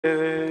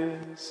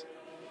ustedes.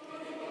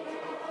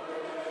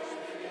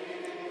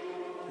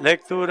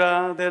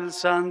 Lectura del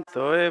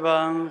Santo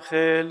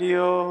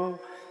Evangelio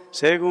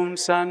según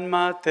San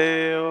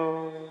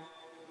Mateo.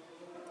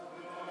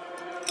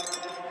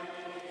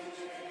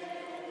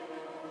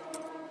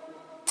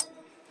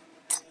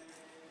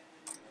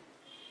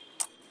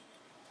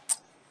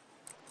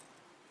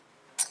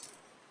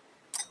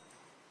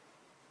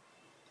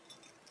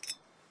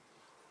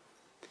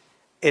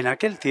 En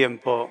aquel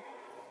tiempo,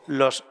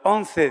 los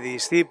 11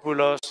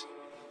 discípulos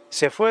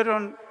se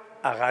fueron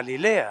a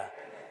Galilea,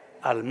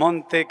 al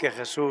monte que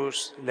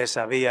Jesús les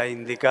había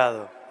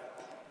indicado.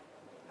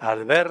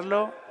 Al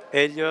verlo,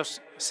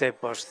 ellos se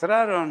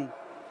postraron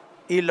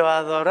y lo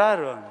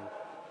adoraron,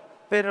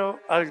 pero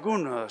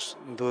algunos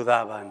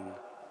dudaban.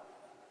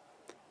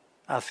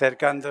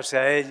 Acercándose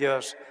a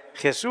ellos,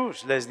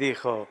 Jesús les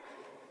dijo: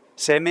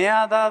 «Se me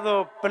ha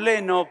dado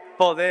pleno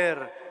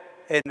poder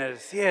en el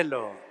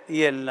cielo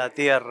y en la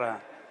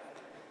tierra.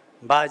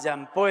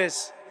 Vayan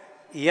pues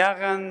y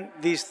hagan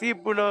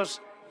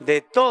discípulos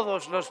de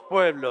todos los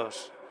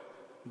pueblos,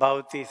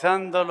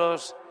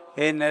 bautizándolos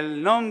en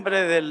el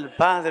nombre del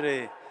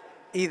Padre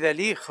y del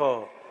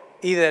Hijo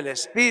y del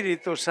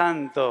Espíritu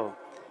Santo,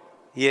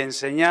 y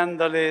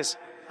enseñándoles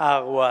a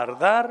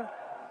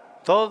guardar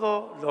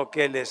todo lo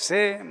que les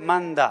he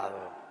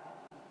mandado.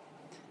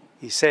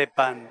 Y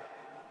sepan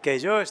que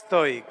yo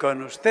estoy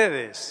con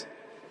ustedes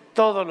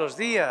todos los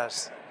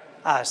días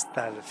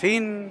hasta el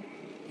fin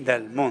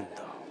del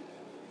mundo».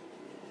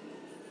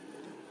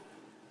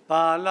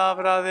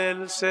 Palabra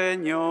del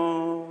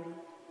Señor.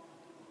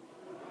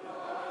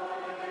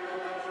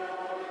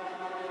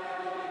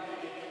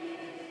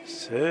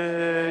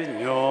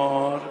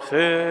 Señor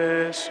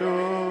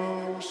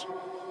Jesús.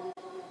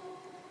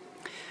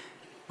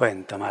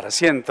 Pueden tomar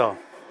asiento.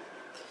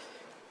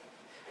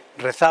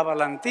 Rezaba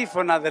la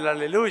antífona del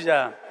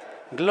Aleluya.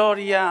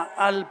 Gloria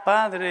al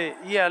Padre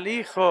y al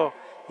Hijo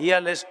y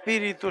al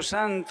Espíritu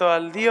Santo,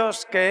 al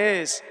Dios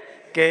que es,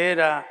 que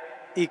era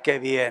y que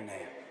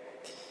viene.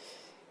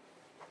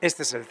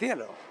 Este es el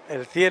cielo.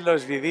 El cielo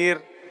es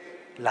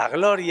vivir la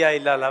gloria y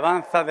la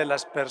alabanza de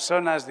las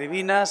personas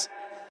divinas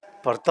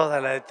por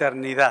toda la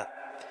eternidad.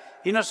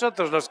 Y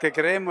nosotros, los que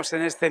creemos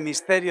en este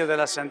misterio de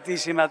la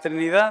Santísima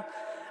Trinidad,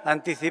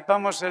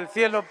 anticipamos el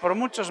cielo por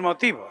muchos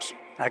motivos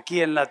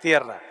aquí en la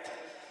tierra.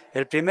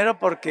 El primero,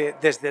 porque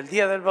desde el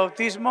día del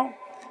bautismo,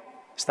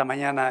 esta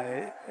mañana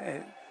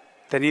he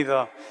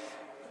tenido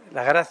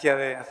la gracia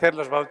de hacer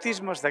los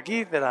bautismos de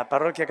aquí, de la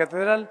parroquia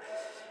Catedral.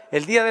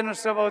 El día de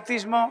nuestro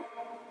bautismo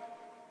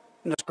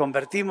nos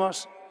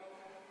convertimos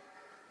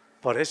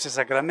por ese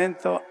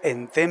sacramento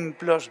en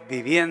templos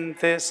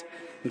vivientes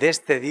de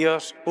este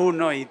Dios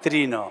uno y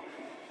trino,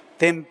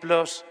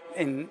 templos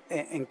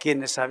en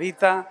quienes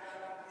habita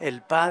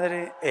el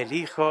Padre, el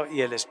Hijo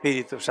y el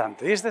Espíritu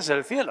Santo. Y este es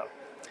el cielo.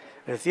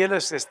 El cielo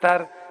es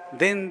estar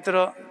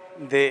dentro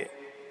de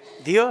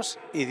Dios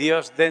y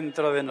Dios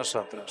dentro de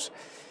nosotros.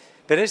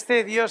 Pero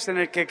este Dios en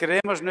el que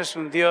creemos no es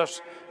un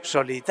Dios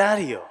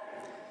solitario,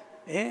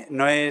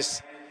 no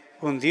es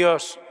un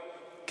Dios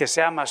que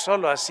se ama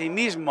solo a sí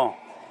mismo,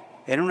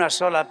 en una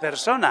sola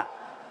persona,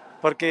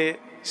 porque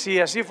si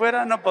así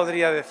fuera no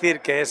podría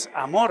decir que es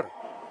amor,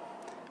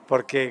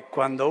 porque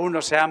cuando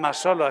uno se ama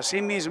solo a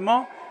sí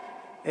mismo,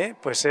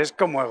 pues es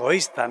como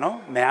egoísta,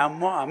 ¿no? Me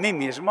amo a mí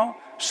mismo,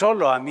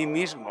 solo a mí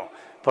mismo,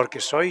 porque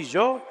soy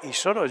yo y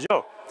solo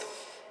yo.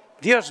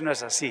 Dios no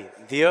es así.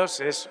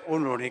 Dios es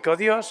un único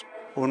Dios,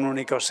 un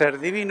único ser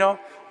divino,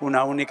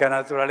 una única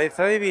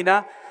naturaleza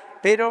divina,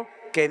 pero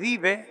que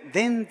vive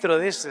dentro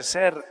de ese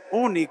ser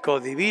único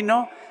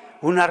divino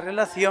una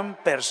relación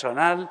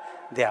personal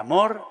de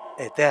amor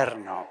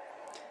eterno.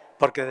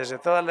 Porque desde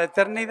toda la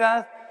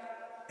eternidad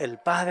el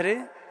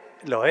Padre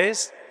lo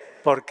es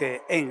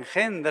porque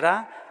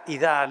engendra y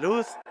da a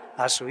luz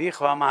a su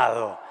Hijo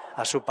amado,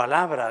 a su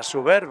palabra, a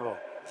su verbo.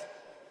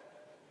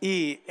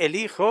 Y el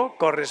Hijo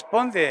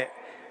corresponde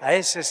a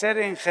ese ser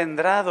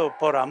engendrado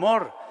por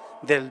amor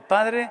del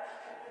Padre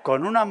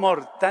con un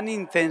amor tan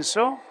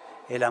intenso,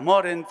 el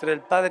amor entre el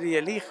Padre y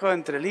el Hijo,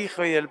 entre el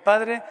Hijo y el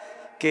Padre,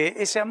 que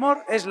ese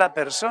amor es la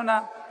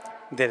persona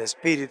del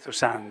Espíritu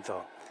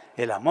Santo.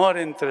 El amor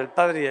entre el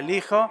Padre y el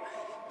Hijo,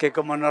 que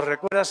como nos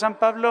recuerda San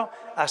Pablo,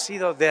 ha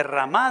sido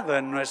derramado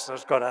en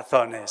nuestros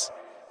corazones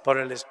por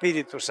el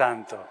Espíritu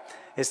Santo.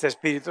 Este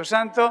Espíritu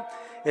Santo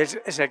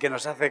es el que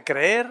nos hace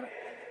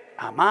creer,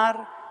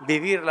 amar,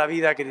 vivir la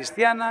vida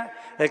cristiana,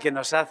 el que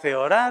nos hace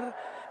orar,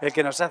 el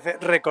que nos hace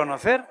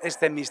reconocer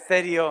este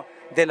misterio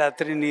de la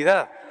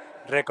Trinidad.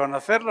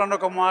 Reconocerlo no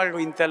como algo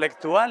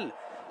intelectual,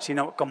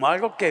 sino como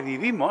algo que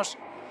vivimos.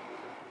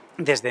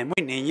 Desde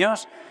muy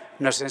niños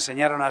nos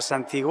enseñaron a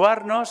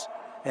santiguarnos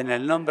en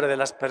el nombre de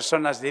las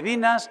personas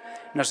divinas,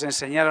 nos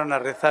enseñaron a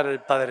rezar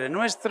el Padre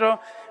Nuestro,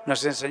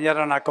 nos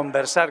enseñaron a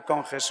conversar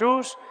con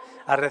Jesús,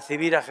 a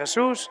recibir a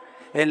Jesús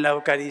en la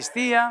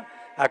Eucaristía,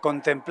 a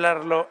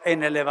contemplarlo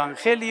en el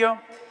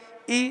Evangelio,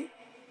 y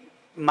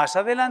más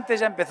adelante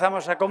ya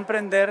empezamos a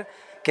comprender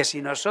que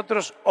si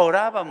nosotros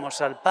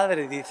orábamos al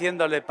Padre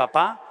diciéndole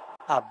papá,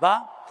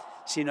 Abba,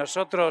 si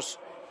nosotros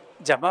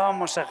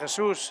llamábamos a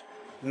Jesús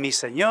mi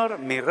Señor,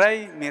 mi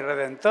Rey, mi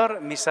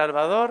Redentor, mi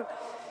Salvador,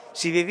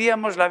 si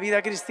vivíamos la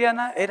vida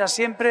cristiana, era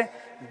siempre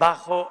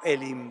bajo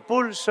el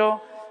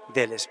impulso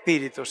del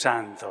Espíritu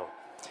Santo.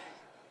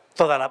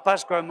 Toda la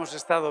Pascua hemos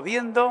estado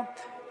viendo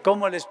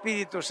cómo el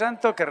Espíritu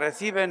Santo que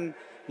reciben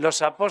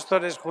los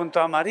apóstoles junto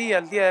a María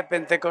el día de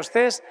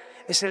Pentecostés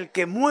es el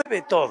que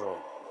mueve todo,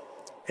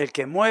 el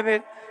que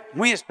mueve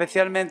muy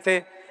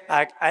especialmente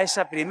a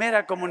esa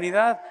primera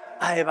comunidad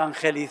a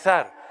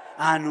evangelizar,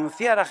 a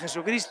anunciar a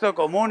Jesucristo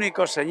como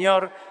único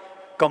Señor,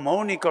 como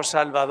único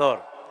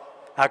Salvador,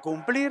 a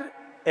cumplir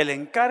el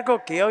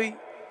encargo que hoy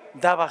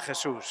daba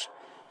Jesús.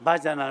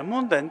 Vayan al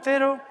mundo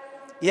entero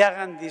y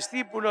hagan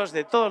discípulos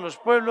de todos los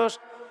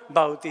pueblos,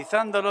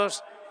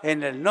 bautizándolos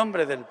en el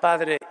nombre del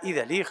Padre y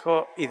del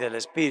Hijo y del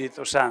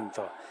Espíritu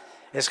Santo.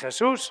 Es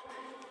Jesús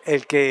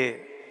el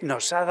que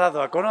nos ha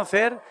dado a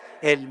conocer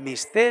el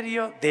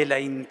misterio de la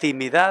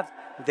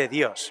intimidad de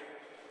Dios.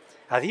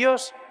 A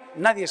Dios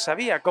nadie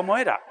sabía cómo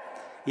era.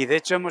 Y de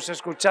hecho hemos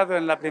escuchado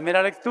en la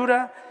primera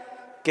lectura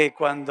que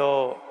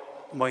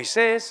cuando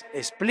Moisés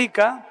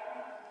explica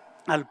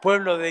al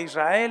pueblo de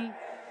Israel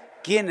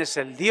quién es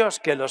el Dios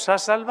que los ha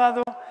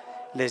salvado,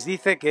 les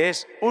dice que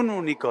es un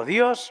único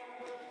Dios,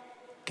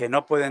 que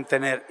no pueden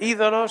tener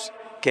ídolos,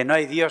 que no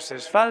hay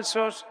dioses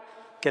falsos,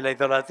 que la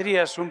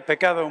idolatría es un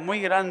pecado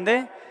muy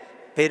grande,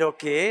 pero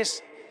que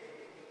es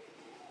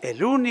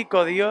el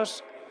único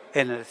Dios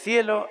en el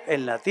cielo,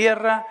 en la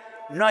tierra,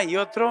 no hay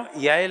otro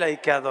y a Él hay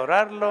que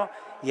adorarlo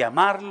y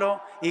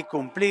amarlo y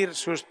cumplir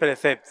sus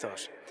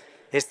preceptos.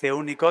 Este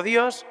único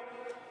Dios,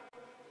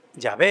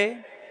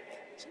 Yahvé,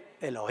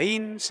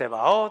 Elohim,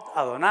 Sebaot,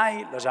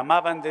 Adonai, los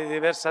llamaban de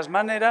diversas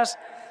maneras,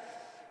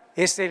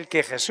 es el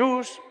que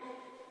Jesús,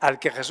 al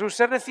que Jesús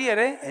se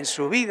refiere en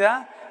su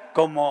vida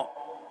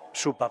como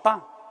su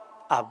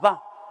papá,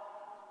 Abba.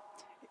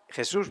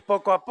 Jesús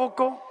poco a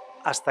poco,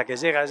 hasta que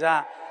llega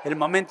ya el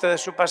momento de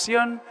su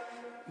pasión,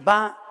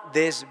 va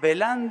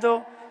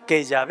desvelando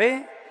que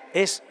Yahvé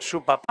es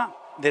su papá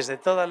desde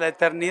toda la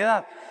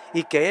eternidad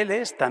y que Él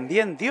es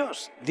también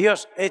Dios,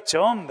 Dios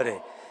hecho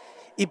hombre.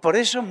 Y por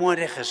eso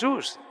muere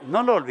Jesús,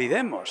 no lo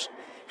olvidemos.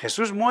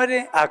 Jesús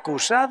muere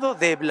acusado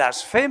de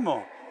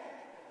blasfemo,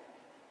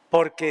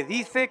 porque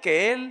dice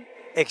que Él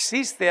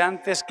existe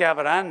antes que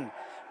Abraham,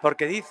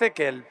 porque dice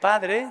que el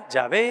Padre,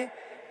 Yahvé,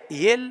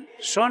 y Él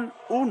son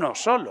uno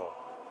solo.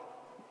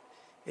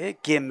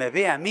 Quien me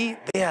ve a mí,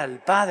 ve al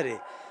Padre.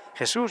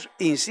 Jesús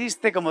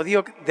insiste, como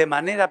digo, de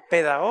manera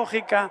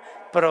pedagógica,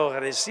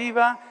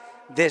 progresiva,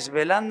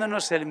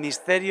 desvelándonos el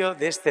misterio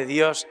de este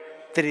Dios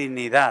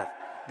Trinidad,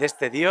 de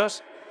este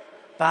Dios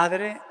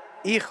Padre,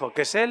 Hijo,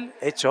 que es Él,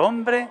 hecho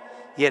hombre,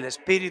 y el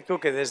Espíritu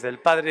que desde el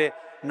Padre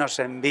nos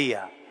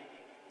envía.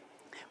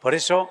 Por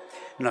eso,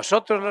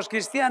 nosotros los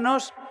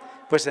cristianos,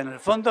 pues en el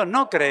fondo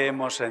no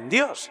creemos en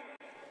Dios,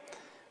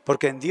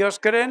 porque en Dios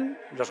creen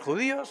los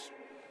judíos,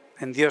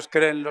 en Dios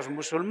creen los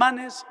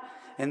musulmanes,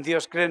 en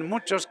Dios creen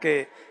muchos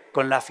que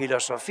con la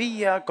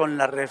filosofía, con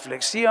la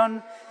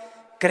reflexión,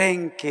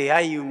 creen que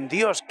hay un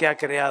Dios que ha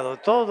creado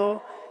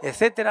todo,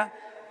 etc.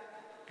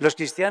 Los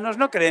cristianos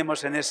no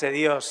creemos en ese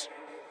Dios,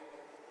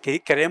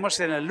 que creemos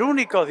en el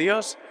único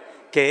Dios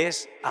que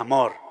es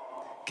amor,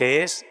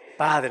 que es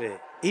Padre,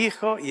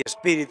 Hijo y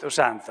Espíritu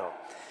Santo.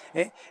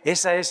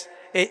 Este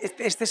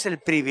es el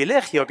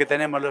privilegio que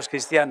tenemos los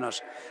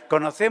cristianos.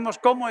 Conocemos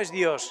cómo es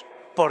Dios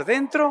por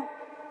dentro,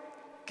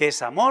 que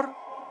es amor,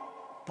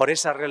 por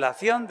esa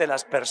relación de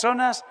las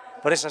personas,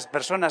 por esas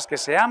personas que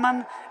se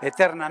aman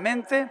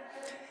eternamente,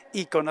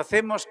 y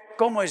conocemos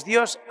cómo es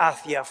Dios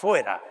hacia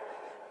afuera,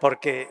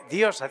 porque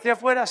Dios hacia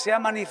afuera se ha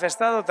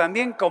manifestado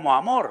también como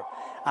amor,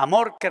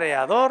 amor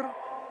creador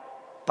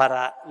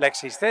para la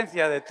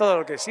existencia de todo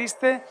lo que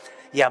existe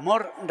y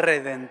amor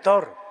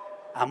redentor,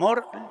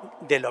 amor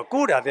de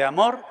locura, de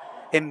amor,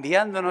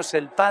 enviándonos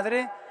el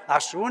Padre a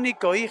su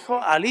único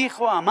Hijo, al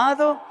Hijo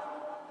amado,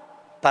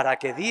 para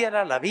que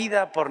diera la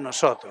vida por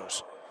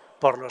nosotros,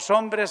 por los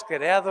hombres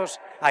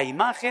creados a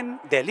imagen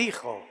del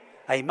Hijo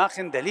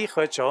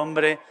hecho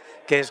hombre,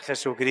 que es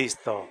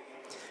Jesucristo.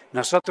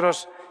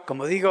 Nosotros,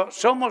 como digo,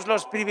 somos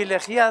los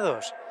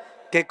privilegiados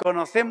que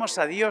conocemos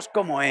a Dios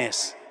como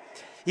es.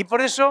 Y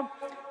por eso,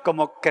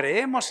 como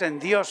creemos en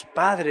Dios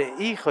Padre,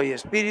 Hijo y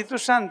Espíritu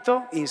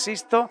Santo,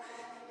 insisto,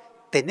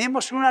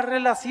 tenemos una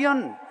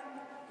relación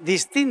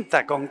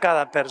distinta con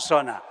cada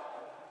persona.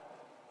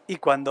 Y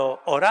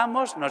cuando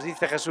oramos, nos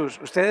dice Jesús,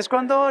 ustedes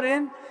cuando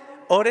oren,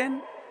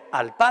 oren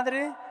al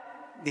Padre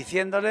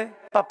diciéndole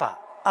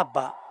papá,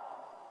 Abba.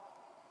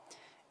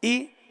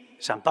 Y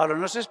San Pablo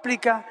nos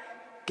explica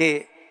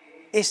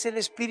que es el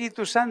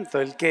Espíritu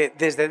Santo el que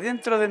desde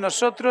dentro de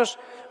nosotros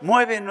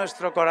mueve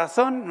nuestro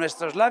corazón,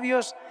 nuestros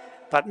labios,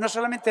 no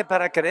solamente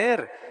para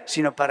creer,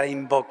 sino para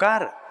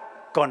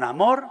invocar con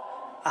amor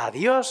a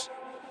Dios,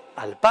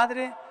 al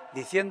Padre,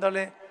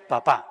 diciéndole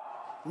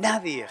papá.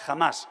 Nadie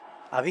jamás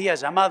había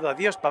llamado a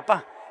Dios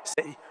papá.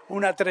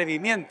 Un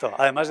atrevimiento,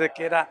 además de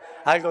que era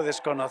algo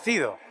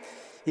desconocido.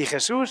 Y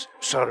Jesús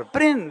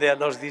sorprende a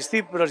los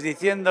discípulos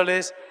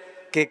diciéndoles,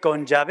 que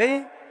con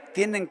𝐸ℵ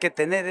tienen que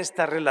tener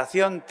esta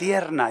relación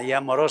tierna y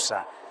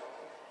amorosa.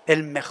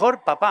 El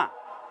mejor papá,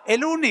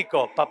 el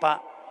único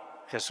papá.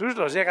 Jesús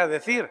los llega a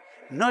decir,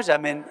 no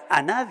llamen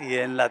a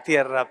nadie en la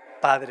tierra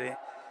Padre,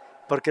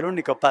 porque el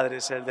único Padre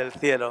es el del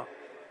cielo.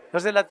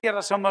 Los de la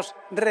tierra somos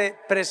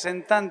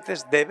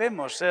representantes,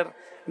 debemos ser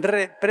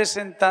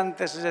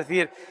representantes, es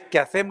decir, que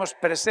hacemos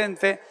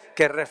presente,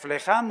 que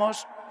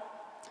reflejamos,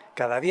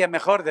 cada día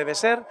mejor debe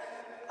ser,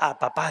 a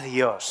Papá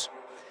Dios.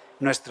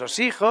 Nuestros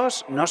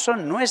hijos no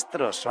son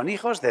nuestros, son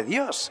hijos de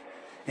Dios,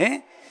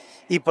 ¿eh?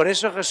 Y por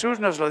eso Jesús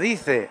nos lo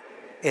dice,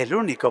 el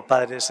único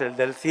Padre es el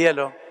del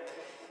cielo.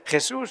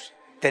 Jesús,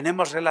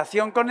 tenemos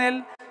relación con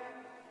Él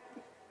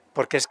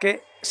porque es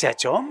que se ha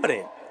hecho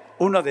hombre,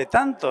 uno de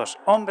tantos,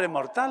 hombre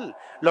mortal.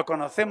 Lo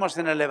conocemos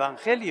en el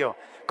Evangelio,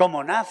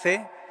 cómo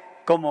nace,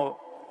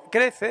 cómo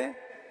crece,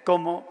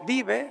 cómo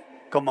vive,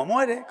 cómo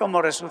muere,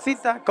 cómo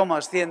resucita, cómo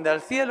asciende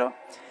al cielo.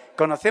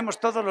 Conocemos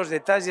todos los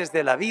detalles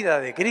de la vida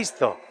de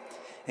Cristo,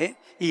 ¿eh?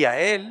 Y a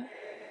Él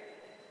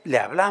le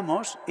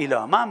hablamos y lo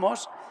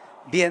amamos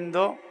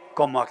viendo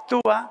cómo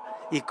actúa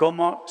y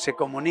cómo se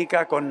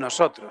comunica con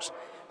nosotros.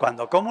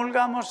 Cuando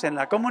comulgamos en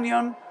la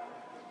comunión,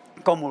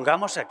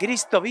 comulgamos a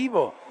Cristo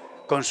vivo,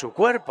 con su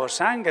cuerpo,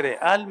 sangre,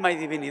 alma y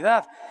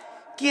divinidad.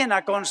 ¿Quién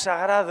ha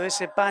consagrado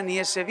ese pan y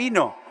ese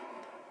vino?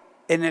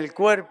 En el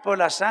cuerpo,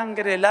 la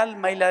sangre, el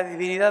alma y la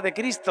divinidad de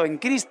Cristo, en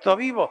Cristo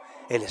vivo,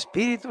 el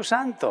Espíritu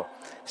Santo.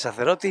 El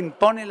sacerdote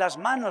impone las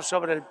manos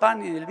sobre el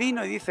pan y el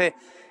vino y dice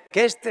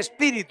que este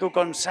Espíritu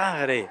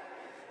consagre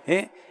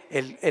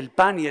el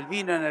pan y el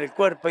vino en el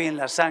cuerpo y en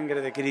la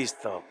sangre de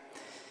Cristo.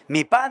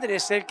 Mi Padre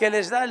es el que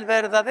les da el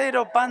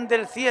verdadero pan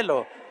del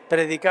cielo,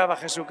 predicaba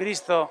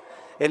Jesucristo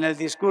en el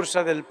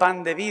discurso del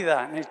pan de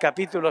vida, en el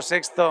capítulo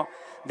 6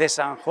 de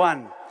San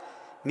Juan.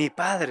 Mi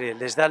Padre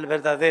les da el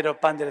verdadero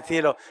pan del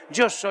cielo.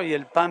 Yo soy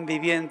el pan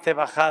viviente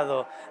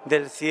bajado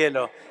del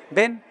cielo.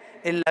 ¿Ven?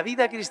 En la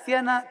vida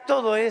cristiana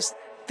todo es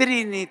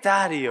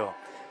trinitario.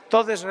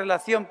 Todo es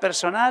relación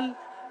personal,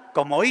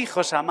 como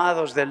hijos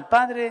amados del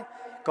Padre,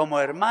 como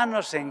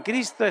hermanos en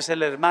Cristo, es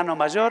el hermano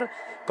mayor,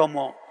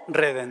 como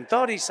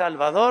Redentor y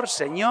Salvador,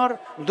 Señor,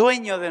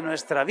 dueño de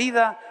nuestra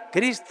vida,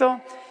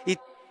 Cristo. ¿Y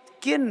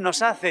quién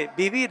nos hace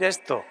vivir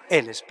esto?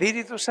 El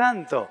Espíritu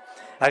Santo,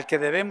 al que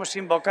debemos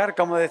invocar,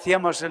 como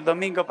decíamos el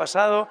domingo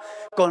pasado,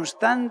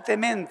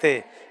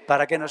 constantemente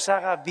para que nos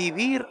haga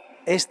vivir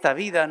esta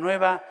vida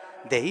nueva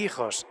de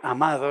hijos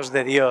amados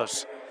de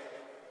Dios.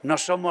 No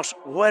somos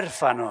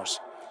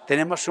huérfanos,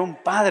 tenemos un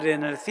Padre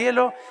en el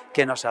cielo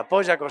que nos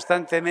apoya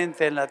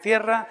constantemente en la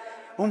tierra,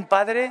 un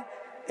Padre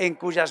en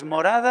cuyas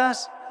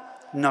moradas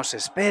nos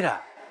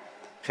espera.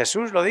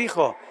 Jesús lo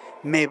dijo,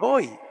 me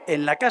voy,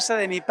 en la casa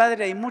de mi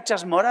Padre hay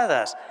muchas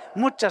moradas,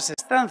 muchas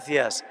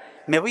estancias,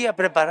 me voy a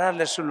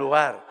prepararles un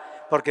lugar,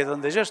 porque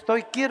donde yo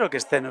estoy quiero que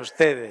estén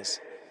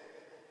ustedes.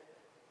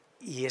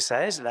 Y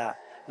esa es la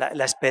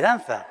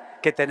esperanza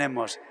que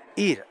tenemos,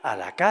 ir a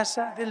la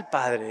casa del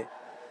Padre,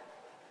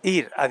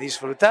 ir a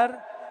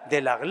disfrutar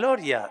de la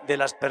gloria de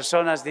las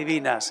personas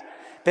divinas.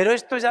 Pero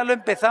esto ya lo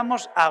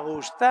empezamos a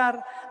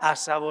gustar, a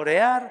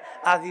saborear,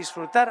 a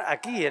disfrutar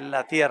aquí en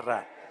la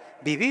tierra.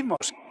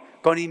 Vivimos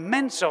con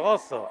inmenso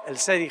gozo el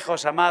ser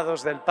hijos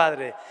amados del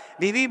Padre.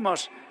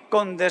 Vivimos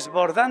con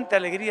desbordante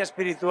alegría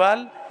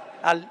espiritual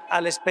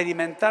al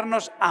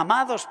experimentarnos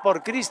amados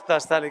por Cristo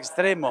hasta el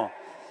extremo.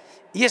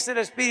 Y es el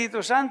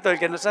Espíritu Santo el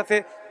que nos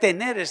hace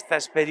tener esta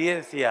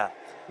experiencia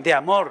de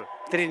amor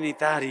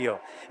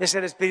trinitario. Es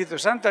el Espíritu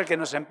Santo el que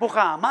nos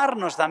empuja a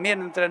amarnos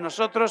también entre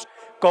nosotros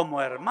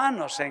como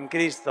hermanos en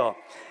Cristo.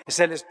 Es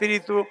el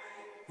Espíritu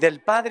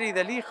del Padre y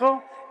del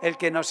Hijo el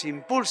que nos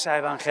impulsa a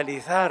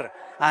evangelizar,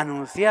 a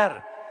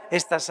anunciar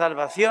esta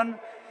salvación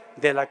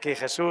de la que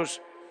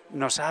Jesús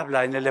nos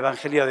habla en el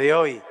Evangelio de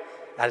hoy.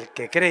 Al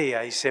que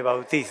crea y se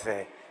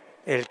bautice,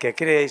 el que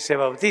crea y se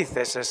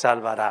bautice se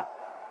salvará.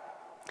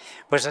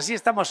 Pues así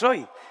estamos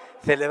hoy,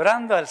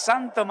 celebrando al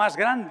santo más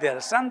grande,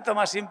 al santo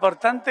más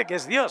importante, que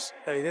es Dios,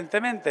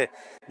 evidentemente.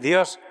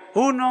 Dios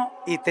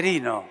uno y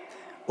trino,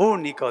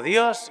 único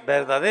Dios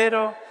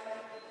verdadero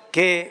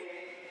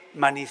que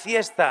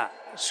manifiesta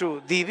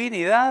su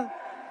divinidad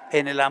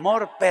en el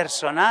amor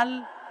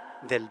personal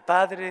del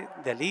Padre,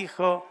 del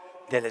Hijo,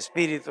 del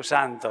Espíritu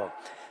Santo.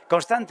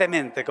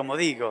 Constantemente, como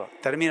digo,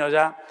 termino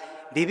ya,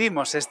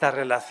 vivimos esta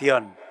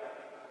relación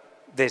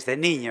desde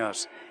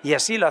niños y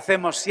así lo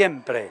hacemos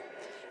siempre.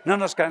 No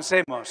nos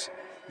cansemos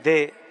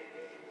de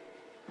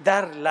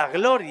dar la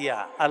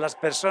gloria a las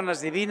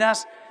personas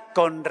divinas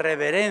con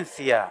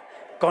reverencia,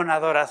 con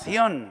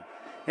adoración.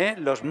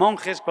 Los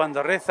monjes,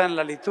 cuando rezan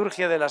la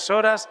liturgia de las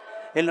horas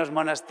en los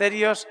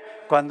monasterios,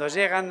 cuando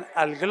llegan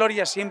al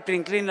Gloria siempre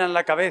inclinan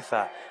la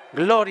cabeza.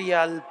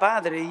 Gloria al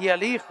Padre y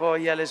al Hijo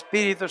y al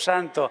Espíritu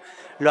Santo.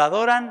 Lo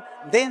adoran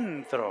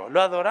dentro,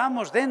 lo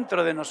adoramos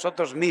dentro de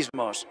nosotros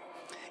mismos.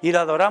 Y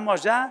lo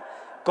adoramos ya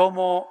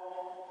como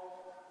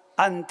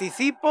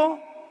anticipo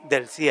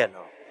del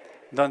cielo,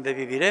 donde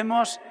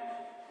viviremos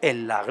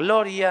en la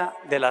gloria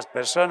de las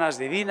personas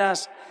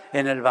divinas,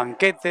 en el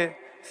banquete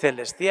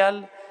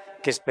celestial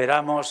que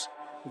esperamos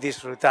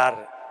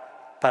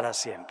disfrutar para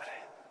siempre.